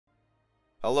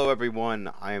Hello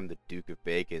everyone, I am the Duke of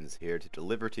Baconz here to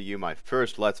deliver to you my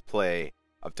first Let's Play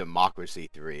of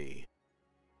Democracy 3.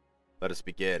 Let us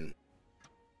begin.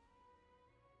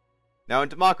 Now in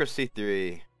Democracy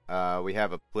 3, we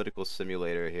have a political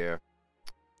simulator here.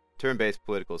 Turn-based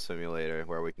political simulator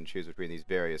where we can choose between these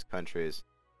various countries.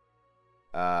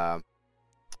 Most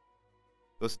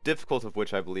difficult of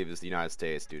which I believe is the United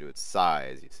States due to its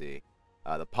size, you see.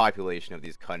 The population of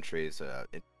these countries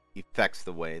it affects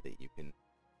the way that you can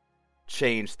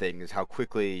change things. How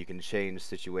quickly you can change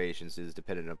situations is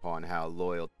dependent upon how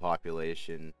loyal the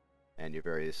population and your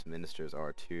various ministers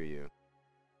are to you.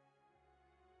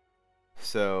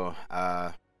 So,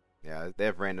 yeah, they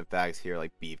have random facts here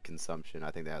like beef consumption.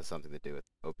 I think that has something to do with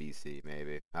obesity,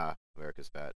 maybe. America's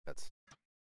fat. That's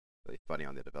really funny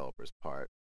on the developer's part.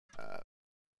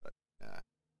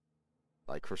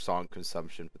 Like croissant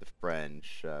consumption for the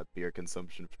French, beer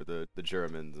consumption for the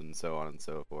Germans, and so on and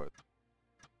so forth.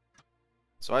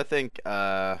 So I think,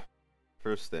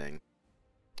 first thing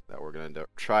that we're going to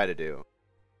try to do, I'm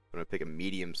going to pick a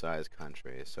medium-sized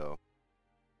country, so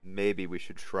maybe we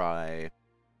should try,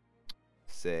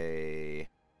 say,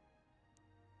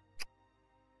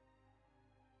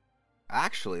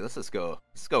 actually, let's go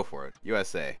for it.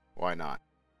 USA, why not?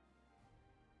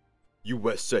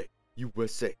 USA,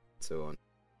 USA, so on.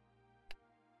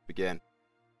 Begin.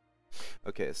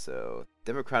 Okay, so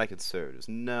Democratic Conservatives.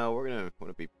 No, we're gonna want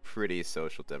to be pretty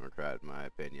social democrat in my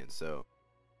opinion. So,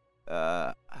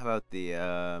 how about the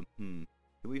can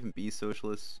we even be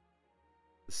socialists?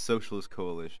 The Socialist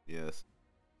Coalition. Yes,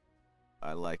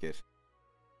 I like it.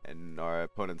 And our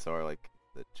opponents are like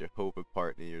the Jehovah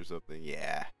Party or something.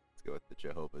 Yeah, let's go with the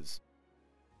Jehovah's.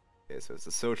 Okay, so it's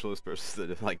the Socialists versus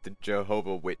the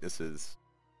Jehovah Witnesses.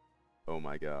 Oh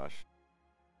my gosh.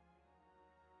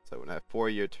 So we're gonna have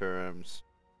 4-year terms,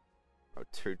 or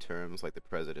 2 terms like the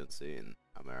presidency in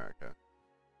America.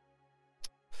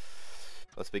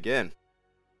 Let's begin.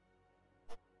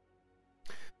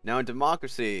 Now in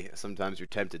democracy, sometimes you're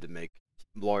tempted to make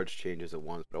large changes at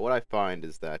once, but what I find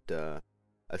is that a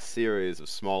series of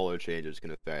smaller changes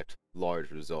can affect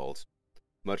large results,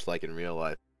 much like in real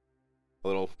life. A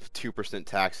little 2%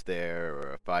 tax there,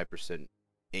 or a 5%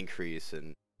 increase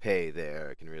in pay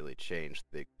there can really change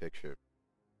the big picture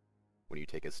when you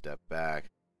take a step back.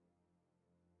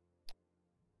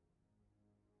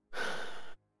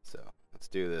 So, let's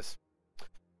do this.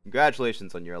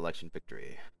 Congratulations on your election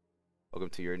victory. Welcome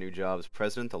to your new job as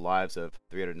president. The lives of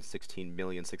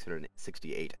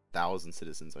 316,668,000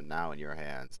 citizens are now in your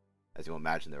hands. As you'll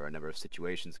imagine, there are a number of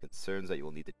situations and concerns that you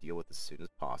will need to deal with as soon as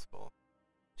possible.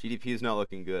 GDP is not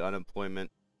looking good.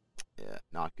 Unemployment, yeah,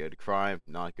 not good. Crime,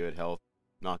 not good. Health,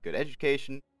 not good.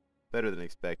 Education, better than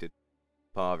expected.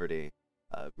 Poverty,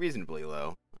 reasonably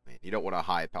low. I mean, you don't want a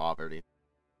high poverty.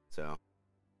 So,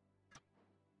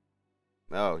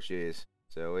 oh, jeez.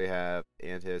 So we have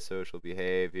antisocial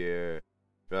behavior,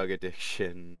 drug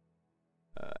addiction,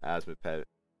 asthma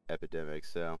epidemic.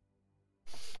 So,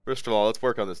 first of all, let's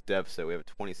work on this deficit. We have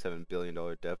a $27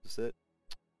 billion deficit.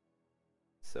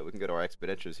 So we can go to our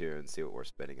expenditures here and see what we're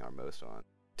spending our most on.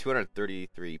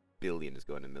 $233 billion is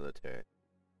going to military.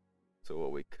 So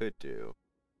what we could do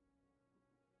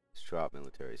is drop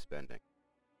military spending.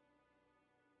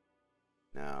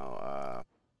 Now,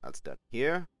 that's done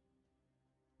here.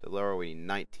 To lower, we need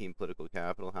 19 political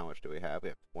capital. How much do we have? We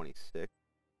have 26.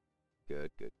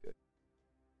 Good, good, good.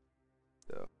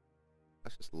 So,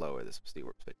 let's just lower this. See,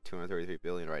 we're spending $233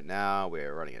 billion right now.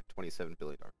 We're running a $27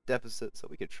 billion deficit, so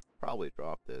we could probably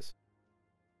drop this.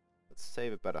 Let's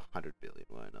save about $100 billion.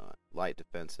 Why not? Light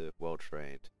defensive, well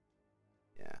trained.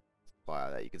 Yeah, let's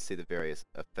apply that. You can see the various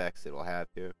effects it will have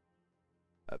here.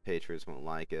 Patriots won't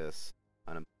like us.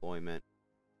 Unemployment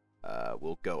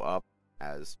will go up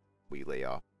as we lay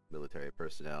off military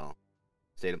personnel.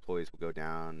 State employees will go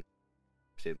down.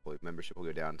 State employee membership will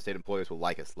go down. State employees will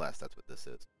like us less. That's what this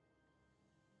is.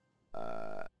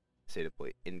 State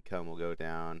employee income will go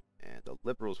down, and the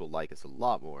liberals will like us a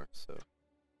lot more. So,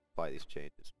 apply these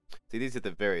changes. See, these are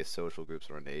the various social groups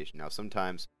in our nation. Now,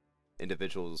 sometimes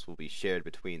individuals will be shared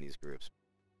between these groups.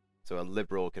 So, a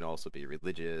liberal can also be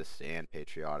religious and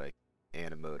patriotic,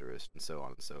 and a motorist, and so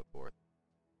on and so forth.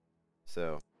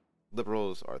 So,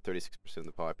 liberals are 36% of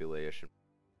the population.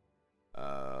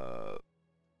 The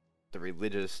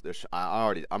religious,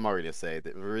 I'm already gonna say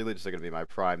that the religious are gonna be my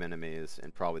prime enemies,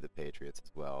 and probably the patriots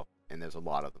as well. And there's a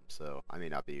lot of them, so I may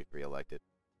not be reelected.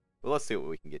 But let's see what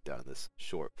we can get done in this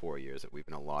short 4 years that we've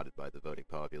been allotted by the voting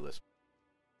populace.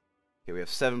 Okay, we have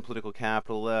 7 political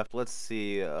capital left. Let's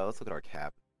see. Let's look at our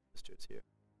capital districts here.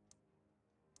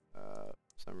 For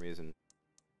some reason,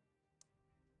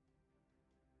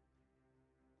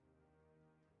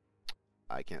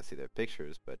 I can't see their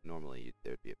pictures, but normally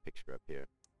there'd be a picture up here.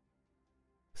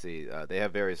 See, they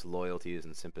have various loyalties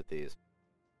and sympathies.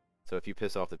 So if you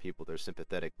piss off the people they're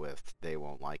sympathetic with, they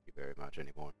won't like you very much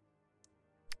anymore.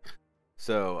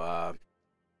 So,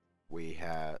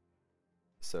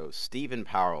 Stephen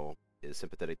Powell is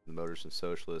sympathetic to the motorists and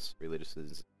socialists, religious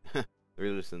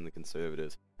and the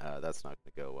conservatives. That's not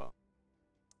going to go well.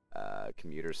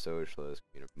 Commuter socialist,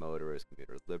 commuter motorist,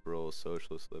 commuter liberal,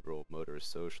 socialist liberal,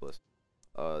 motorist socialist.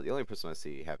 The only person I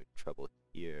see having trouble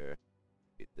here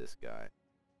is this guy.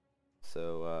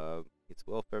 So, it's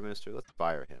welfare minister. Let's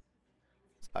fire him.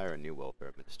 Let's hire a new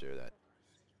welfare minister that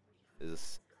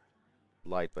is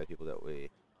liked by people that we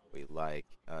like,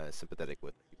 sympathetic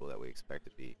with people that we expect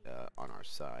to be on our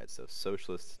side. So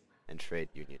socialists and trade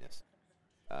unionists.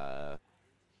 And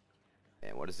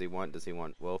what does he want? Does he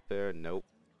want welfare? Nope.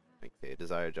 Okay,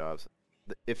 desired jobs.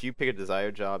 If you pick a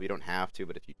desired job, you don't have to,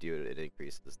 but if you do it, it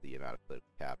increases the amount of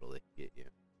political capital they can get you.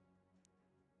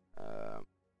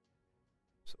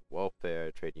 So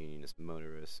welfare, trade unionist,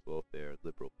 motorists, welfare,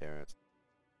 liberal parents,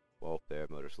 welfare,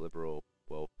 motorist liberal,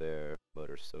 welfare,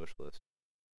 motorist socialist.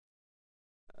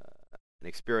 An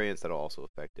experience that'll also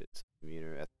affect its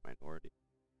commuter, ethnic minority.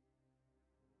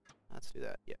 Let's do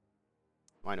that, yeah.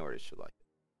 Minorities should like it.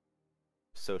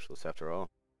 Socialists, after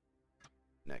all.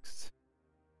 Next.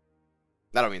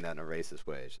 I don't mean that in a racist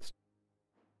way, it's just...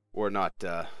 We're not,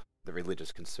 the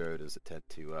religious conservatives that tend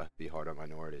to, be hard on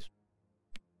minorities.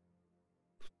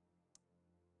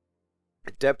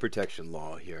 Debt protection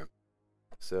law here.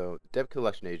 So, debt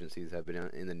collection agencies have been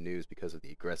in the news because of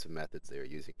the aggressive methods they are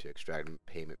using to extract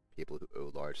payment from people who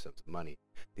owe large sums of money.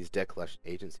 These debt collection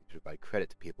agencies provide credit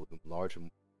to people whom large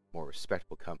and more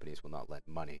respectable companies will not lend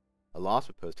money. A law is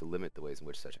proposed to limit the ways in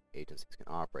which such agencies can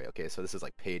operate. Okay, so this is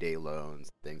like payday loans,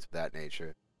 things of that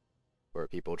nature, where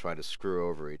people try to screw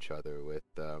over each other with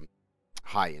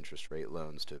high interest rate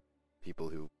loans to people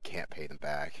who can't pay them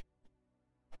back.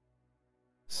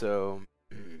 So...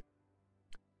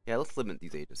 yeah, let's limit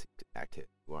these agency activity.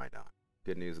 Why not?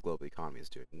 Good news, the global economy is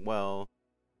doing well.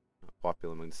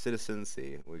 Popular among the citizens.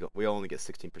 See, we only get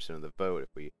 16% of the vote if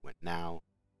we went now.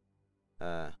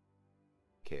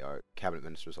 Okay, our cabinet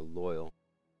ministers are loyal.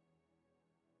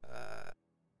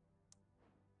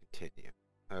 Continue.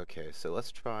 Okay, so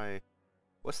let's try.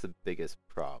 What's the biggest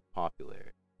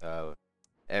popularity?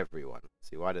 Everyone. Let's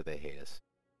see, why do they hate us?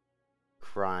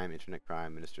 Crime, internet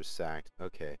crime, minister sacked.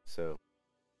 Okay, so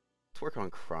let's work on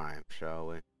crime, shall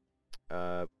we?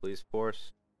 Police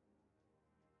force.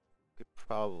 Could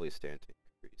probably stand to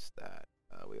increase that.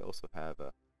 We also have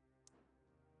a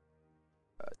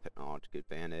technological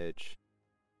advantage.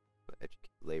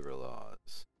 Labor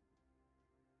laws.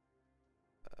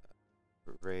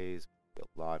 Raise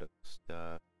a lot of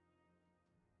stuff.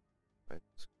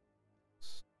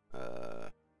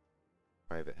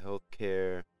 Private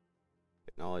healthcare.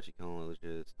 Technology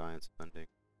colleges, science funding.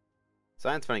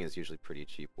 Science funding is usually a pretty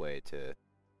cheap way to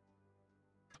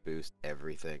boost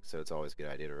everything, so it's always a good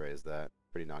idea to raise that.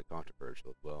 Pretty non-controversial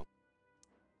as well.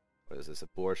 What is this?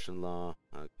 Abortion law?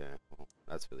 Okay, well,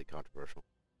 that's really controversial.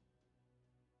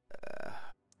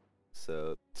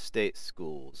 So, state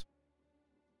schools.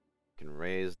 You can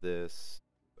raise this,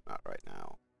 but not right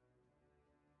now.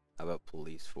 How about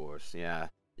police force? Yeah,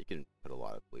 you can put a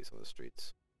lot of police on the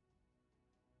streets.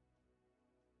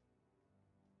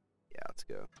 Yeah, let's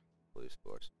go. Police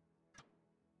force.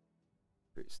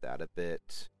 Increase that a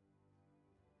bit.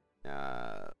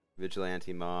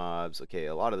 Vigilante mobs. Okay,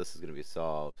 a lot of this is going to be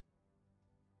solved.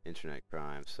 Internet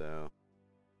crime, so...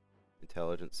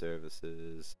 Intelligence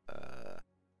services.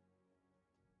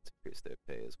 Let's increase their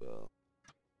pay as well.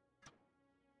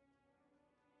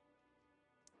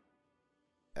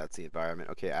 That's the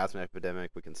environment. Okay, asthma epidemic.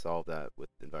 We can solve that with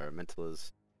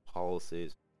environmentalist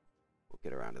policies. We'll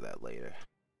get around to that later.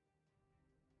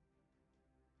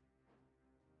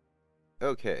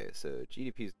 Okay, so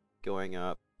GDP's going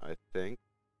up, I think.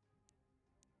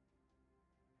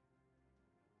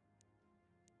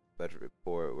 Budget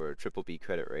report, we're a BBB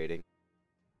credit rating.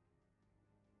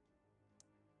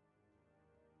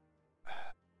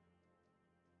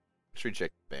 Let's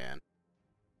reject the ban.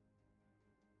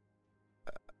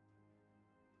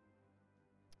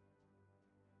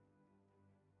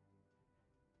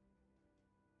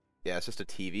 Yeah, it's just a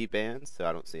TV ban, so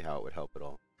I don't see how it would help at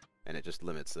all. And it just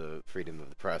limits the freedom of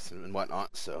the press and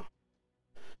whatnot, so...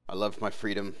 I love my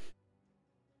freedom.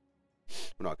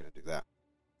 We're not going to do that.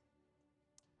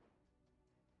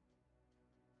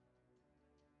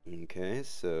 Okay,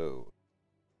 so...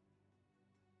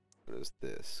 What is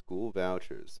this? School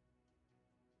vouchers.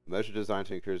 Measure designed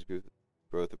to encourage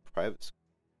growth of private schools.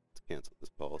 Let's cancel this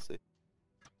policy.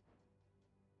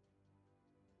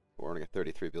 We're earning a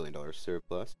 $33 billion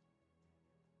surplus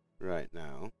right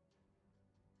now.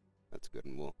 That's good,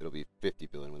 and it'll be $50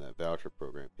 billion when that voucher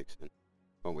program kicks in.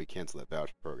 When we cancel that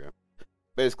voucher program.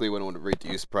 Basically, we want to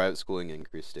reduce private schooling and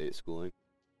increase state schooling.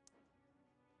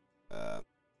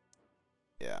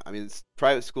 Yeah, I mean,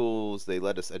 private schools, they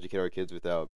let us educate our kids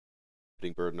without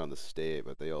putting burden on the state,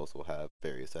 but they also have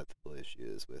various ethical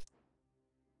issues with,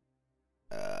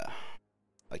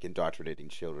 like indoctrinating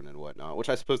children and whatnot, which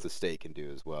I suppose the state can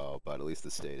do as well, but at least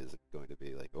the state isn't going to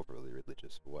be, like, overly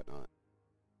religious or whatnot.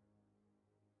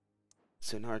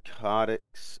 So,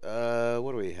 narcotics,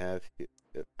 what do we have here?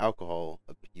 Alcohol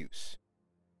abuse.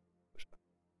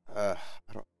 I'm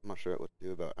not sure what to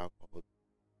do about alcohol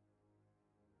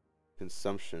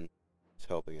consumption. Is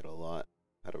helping it a lot.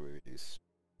 How do we reduce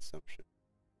consumption?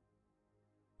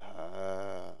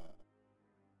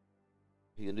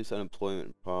 You can reduce unemployment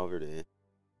and poverty.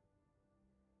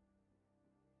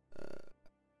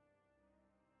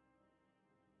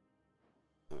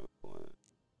 Unemployment.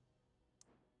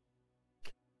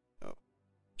 Oh.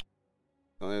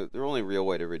 The only real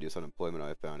way to reduce unemployment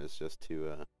I've found is just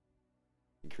to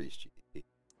increase GDP,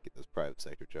 get those private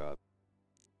sector jobs.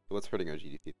 So what's hurting our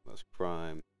GDP the most?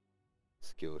 Crime,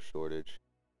 skill shortage.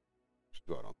 Should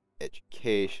go out on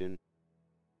education.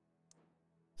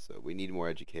 So we need more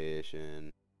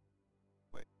education.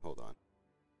 Wait, hold on.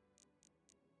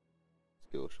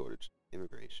 Skill shortage,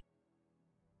 immigration.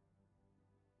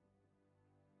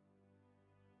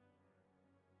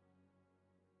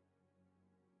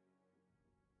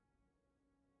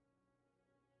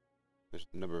 There's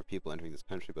the number of people entering this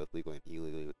country, both legally and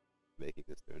illegally, making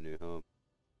this their new home.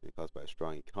 Being caused by a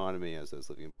strong economy, as those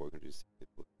living in poor countries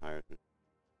higher.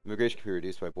 Immigration can be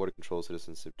reduced by border control.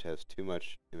 Citizenship tests. Too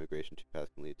much immigration too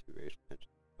fast can lead to racial tension.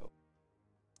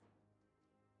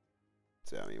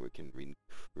 So I mean, we can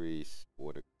increase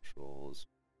border controls.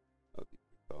 That would be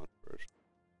controversial.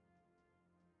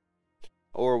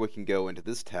 Or we can go into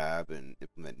this tab and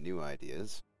implement new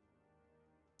ideas.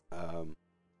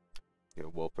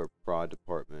 Welfare fraud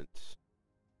department.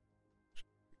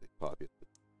 Really popular with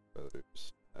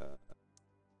voters. How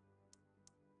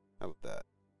about that?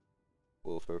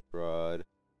 Welfare fraud.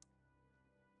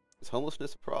 Is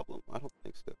homelessness a problem? I don't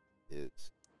think so. It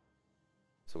is.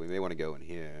 So we may want to go in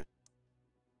here.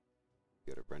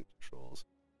 Go to rent controls.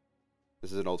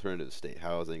 This is an alternative to state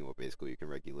housing, where basically you can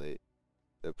regulate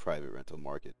the private rental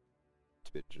market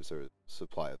to ensure a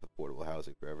supply of affordable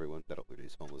housing for everyone. That'll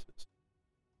reduce homelessness.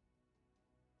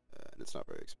 And it's not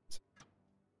very expensive.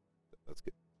 So that's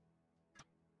good.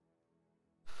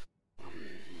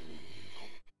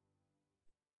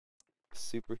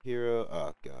 Superhero?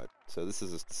 Oh god. So this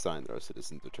is a sign that our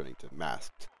citizens are turning to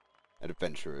masked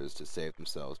adventurers to save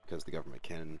themselves because the government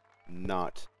can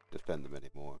not defend them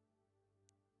anymore.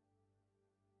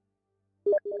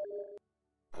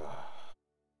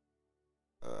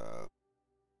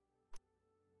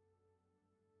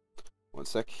 One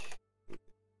sec.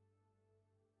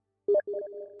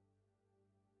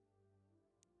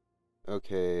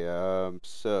 Okay,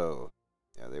 so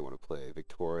yeah, they want to play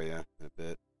Victoria in a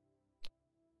bit.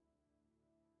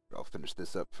 But I'll finish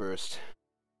this up first.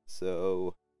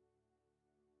 So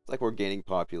it's like we're gaining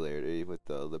popularity with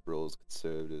the liberals,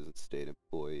 conservatives, and state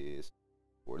employees.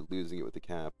 We're losing it with the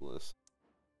capitalists.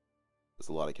 There's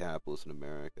a lot of capitalists in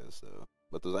America, so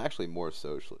but there's actually more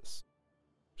socialists,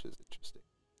 which is interesting.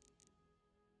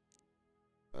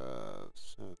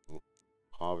 So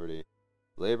poverty,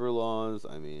 labor laws.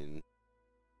 I mean,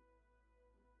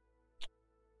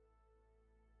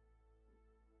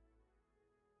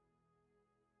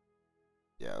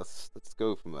 yeah, let's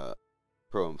go from a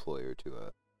pro-employer to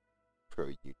a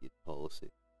pro-union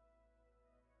policy.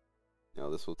 Now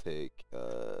this will take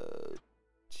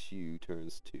 2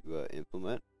 turns to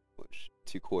implement, which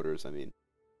 2 quarters. I mean,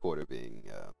 quarter being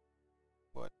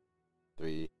what,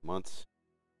 3 months.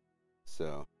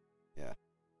 So yeah.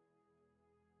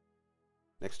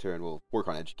 Next turn we'll work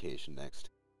on education next.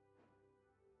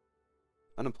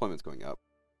 Unemployment's going up,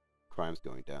 crime's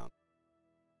going down.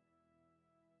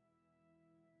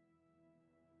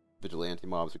 Vigilante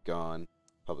mobs are gone.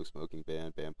 Public smoking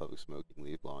ban. Ban public smoking.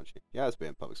 Leave launching. Yeah, let's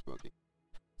ban public smoking.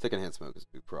 Secondhand smoke is a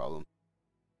big problem.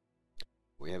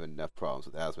 We have enough problems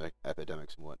with asthma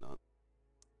epidemics and whatnot.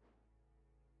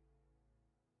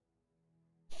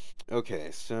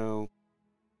 Okay, so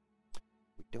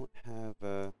we don't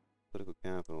have political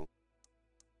capital.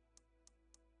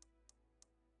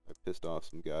 I pissed off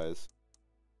some guys.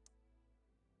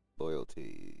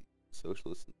 Loyalty.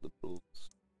 Socialists and liberals.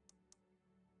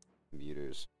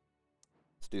 Computers.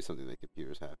 Let's do something that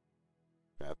computers have.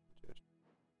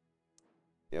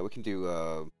 Yeah, we can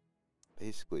do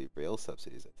basically rail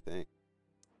subsidies, I think.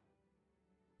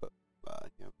 But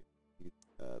you know,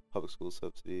 public school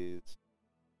subsidies.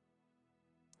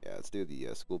 Yeah, let's do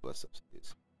the school bus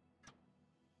subsidies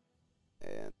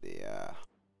and the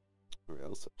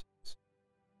rail subsidies.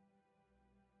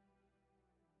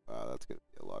 Wow, that's gonna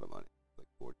be a lot of money, like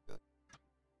 40 billion.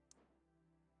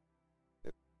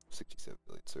 Yep, 67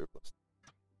 billion surplus.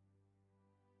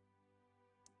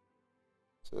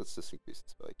 So let's just increase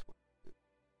this by like 20.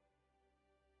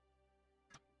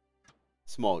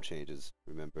 Small changes,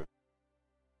 remember.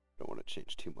 Don't want to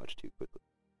change too much too quickly.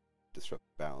 Disrupt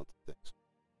the balance of things.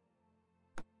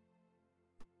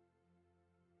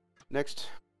 Next.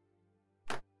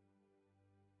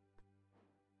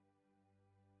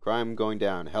 Crime going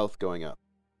down, health going up.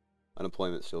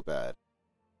 Unemployment still bad.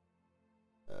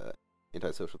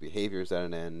 Antisocial behavior is at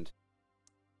an end.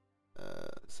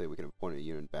 Say we can appoint a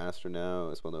UN ambassador now,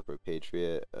 as well known for a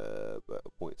patriot, but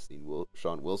appoint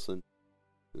Sean Wilson,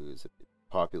 who is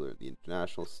popular in the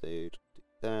international stage. Do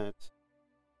that.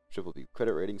 Triple B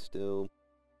credit rating still,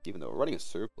 even though we're running a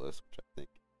surplus, which I think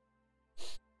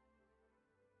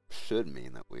should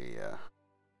mean that we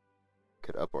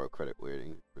could up our credit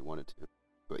rating if we wanted to.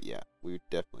 But yeah, we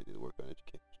definitely need to work on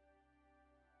education.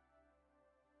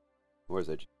 Where's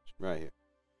education? Right here.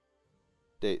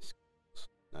 State schools,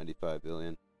 95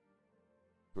 billion.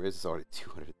 Raise is already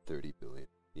 230 billion.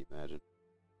 Can you imagine?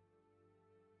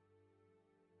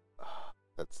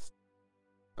 That's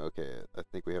okay. I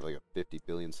think we have like a 50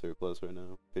 billion surplus right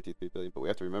now, 53 billion. But we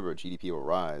have to remember GDP will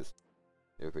rise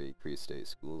if we increase state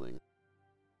schooling.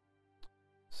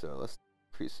 So let's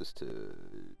increase this to.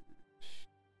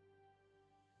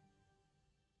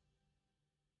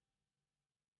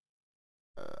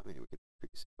 Maybe we could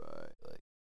increase it by like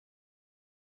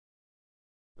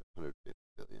 150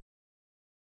 billion.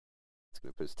 It's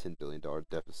going to put us $10 billion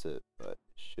deficit, but it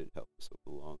should help us over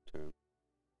the long term.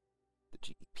 The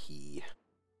GDP.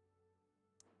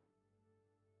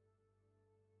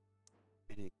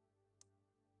 Any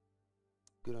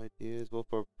good ideas? Well,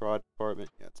 for a fraud department,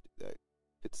 yeah, let's do that.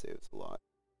 Could save us a lot.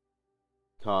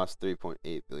 Cost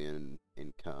 3.8 billion,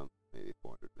 income maybe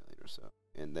 400 million or so,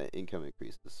 and that income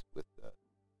increases with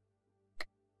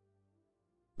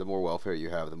the more welfare you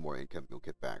have, the more income you'll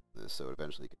get back from this, so it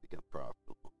eventually can become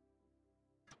profitable.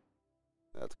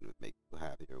 That's going to make people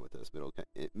happier with us.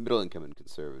 Middle income and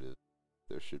conservative,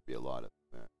 there should be a lot of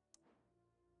yeah,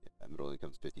 middle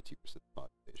income is 52% of the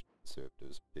population,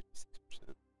 conservatives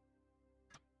 56%.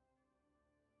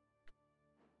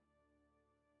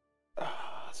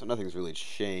 So nothing's really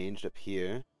changed up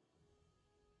here.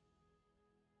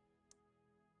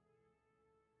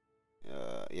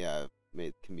 Yeah, I've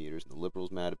made commuters and the liberals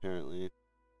mad apparently.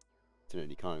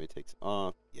 Internet economy takes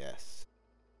off. Yes.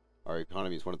 Our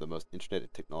economy is one of the most internet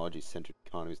and technology-centered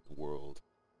economies in the world.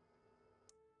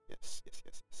 Yes, yes,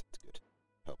 yes, yes, that's good.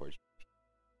 Help our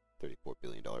 $34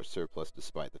 billion surplus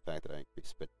despite the fact that I increased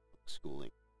spending on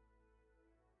schooling.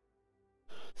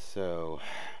 So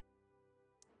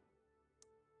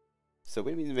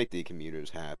we need to make the commuters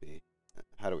happy.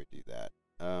 How do we do that?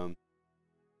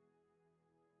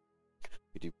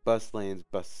 We do bus lanes,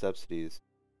 bus subsidies,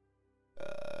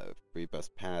 free bus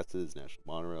passes, national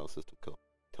monorail system,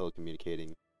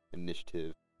 telecommunicating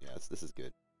initiative. Yes, this is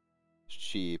good. It's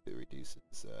cheap. It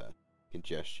reduces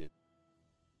congestion,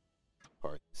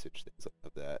 park usage, things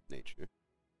of that nature.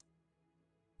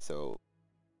 So,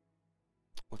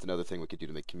 what's another thing we could do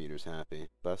to make commuters happy?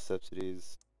 Bus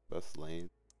subsidies, bus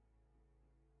lanes.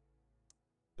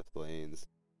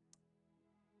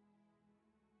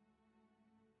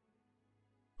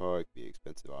 Park be an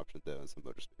expensive option though, and some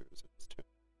motor scooters in this term.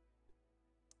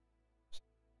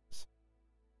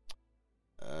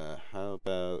 How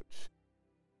about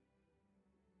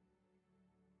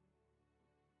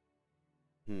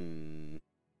fuel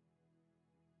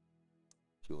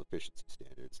efficiency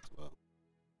standards as well.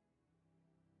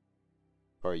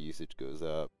 Car usage goes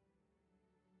up,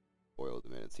 oil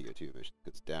demand and CO2 emissions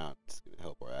goes down. It's going to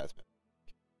help our asthma.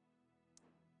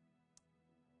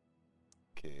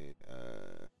 Okay,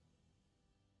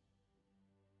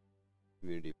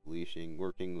 community policing,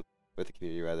 working with the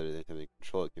community rather than attempting to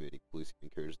control the community. Policing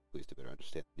encourages the police to better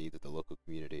understand the needs of the local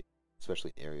community,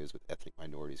 especially in areas with ethnic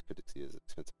minorities. Critics see it as an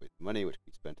expensive waste of money, which can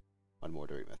be spent on more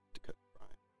direct methods to cut crime.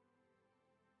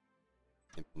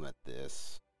 Implement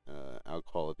this.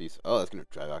 Alcohol abuse. Oh, that's going to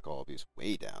drive alcohol abuse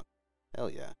way down. Hell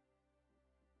yeah.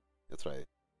 That's right.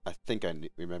 I think I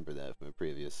remember that from a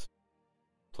previous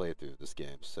playthrough of this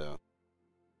game, so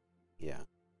yeah.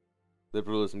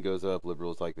 Liberalism goes up,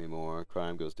 liberals like me more,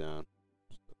 crime goes down.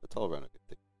 That's all around a good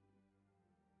thing.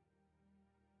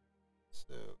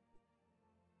 So,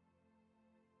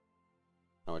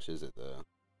 How much is it though?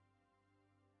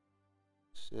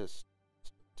 It's just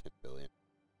 10 billion.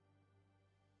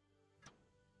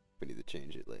 If we need to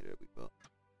change it later, we will.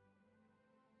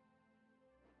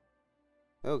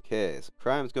 Okay, so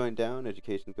crime's going down,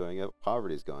 education's going up,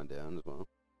 poverty's gone down as well.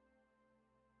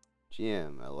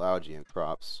 GM, allow GM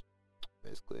crops,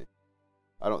 basically.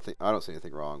 I don't see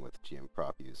anything wrong with GM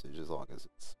crop usage as long as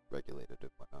it's regulated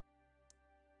and whatnot.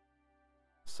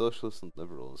 Socialists and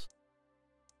liberals.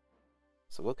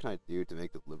 So what can I do to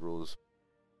make the liberals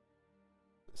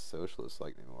the socialists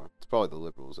like me more? It's probably the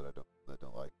liberals that I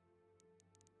don't like.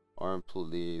 Armed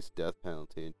police, death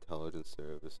penalty, intelligence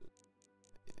services.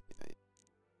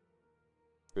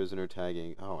 Prisoner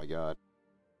tagging. Oh my god.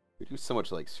 We do so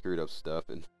much like screwed up stuff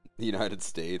in the United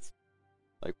States.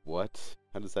 Like what?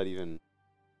 How does that even...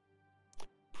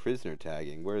 Prisoner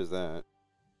tagging, where is that?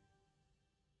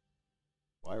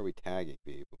 Why are we tagging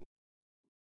people?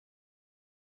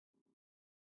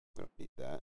 We don't need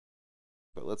that.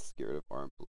 But let's get rid of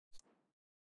armed police.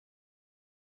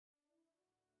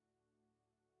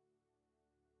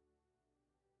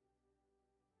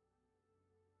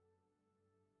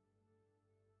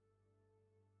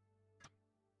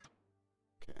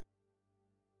 Okay.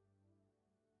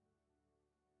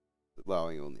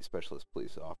 Allowing only specialist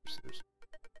police officers.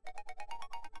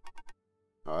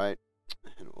 Alright,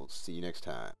 and we'll see you next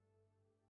time.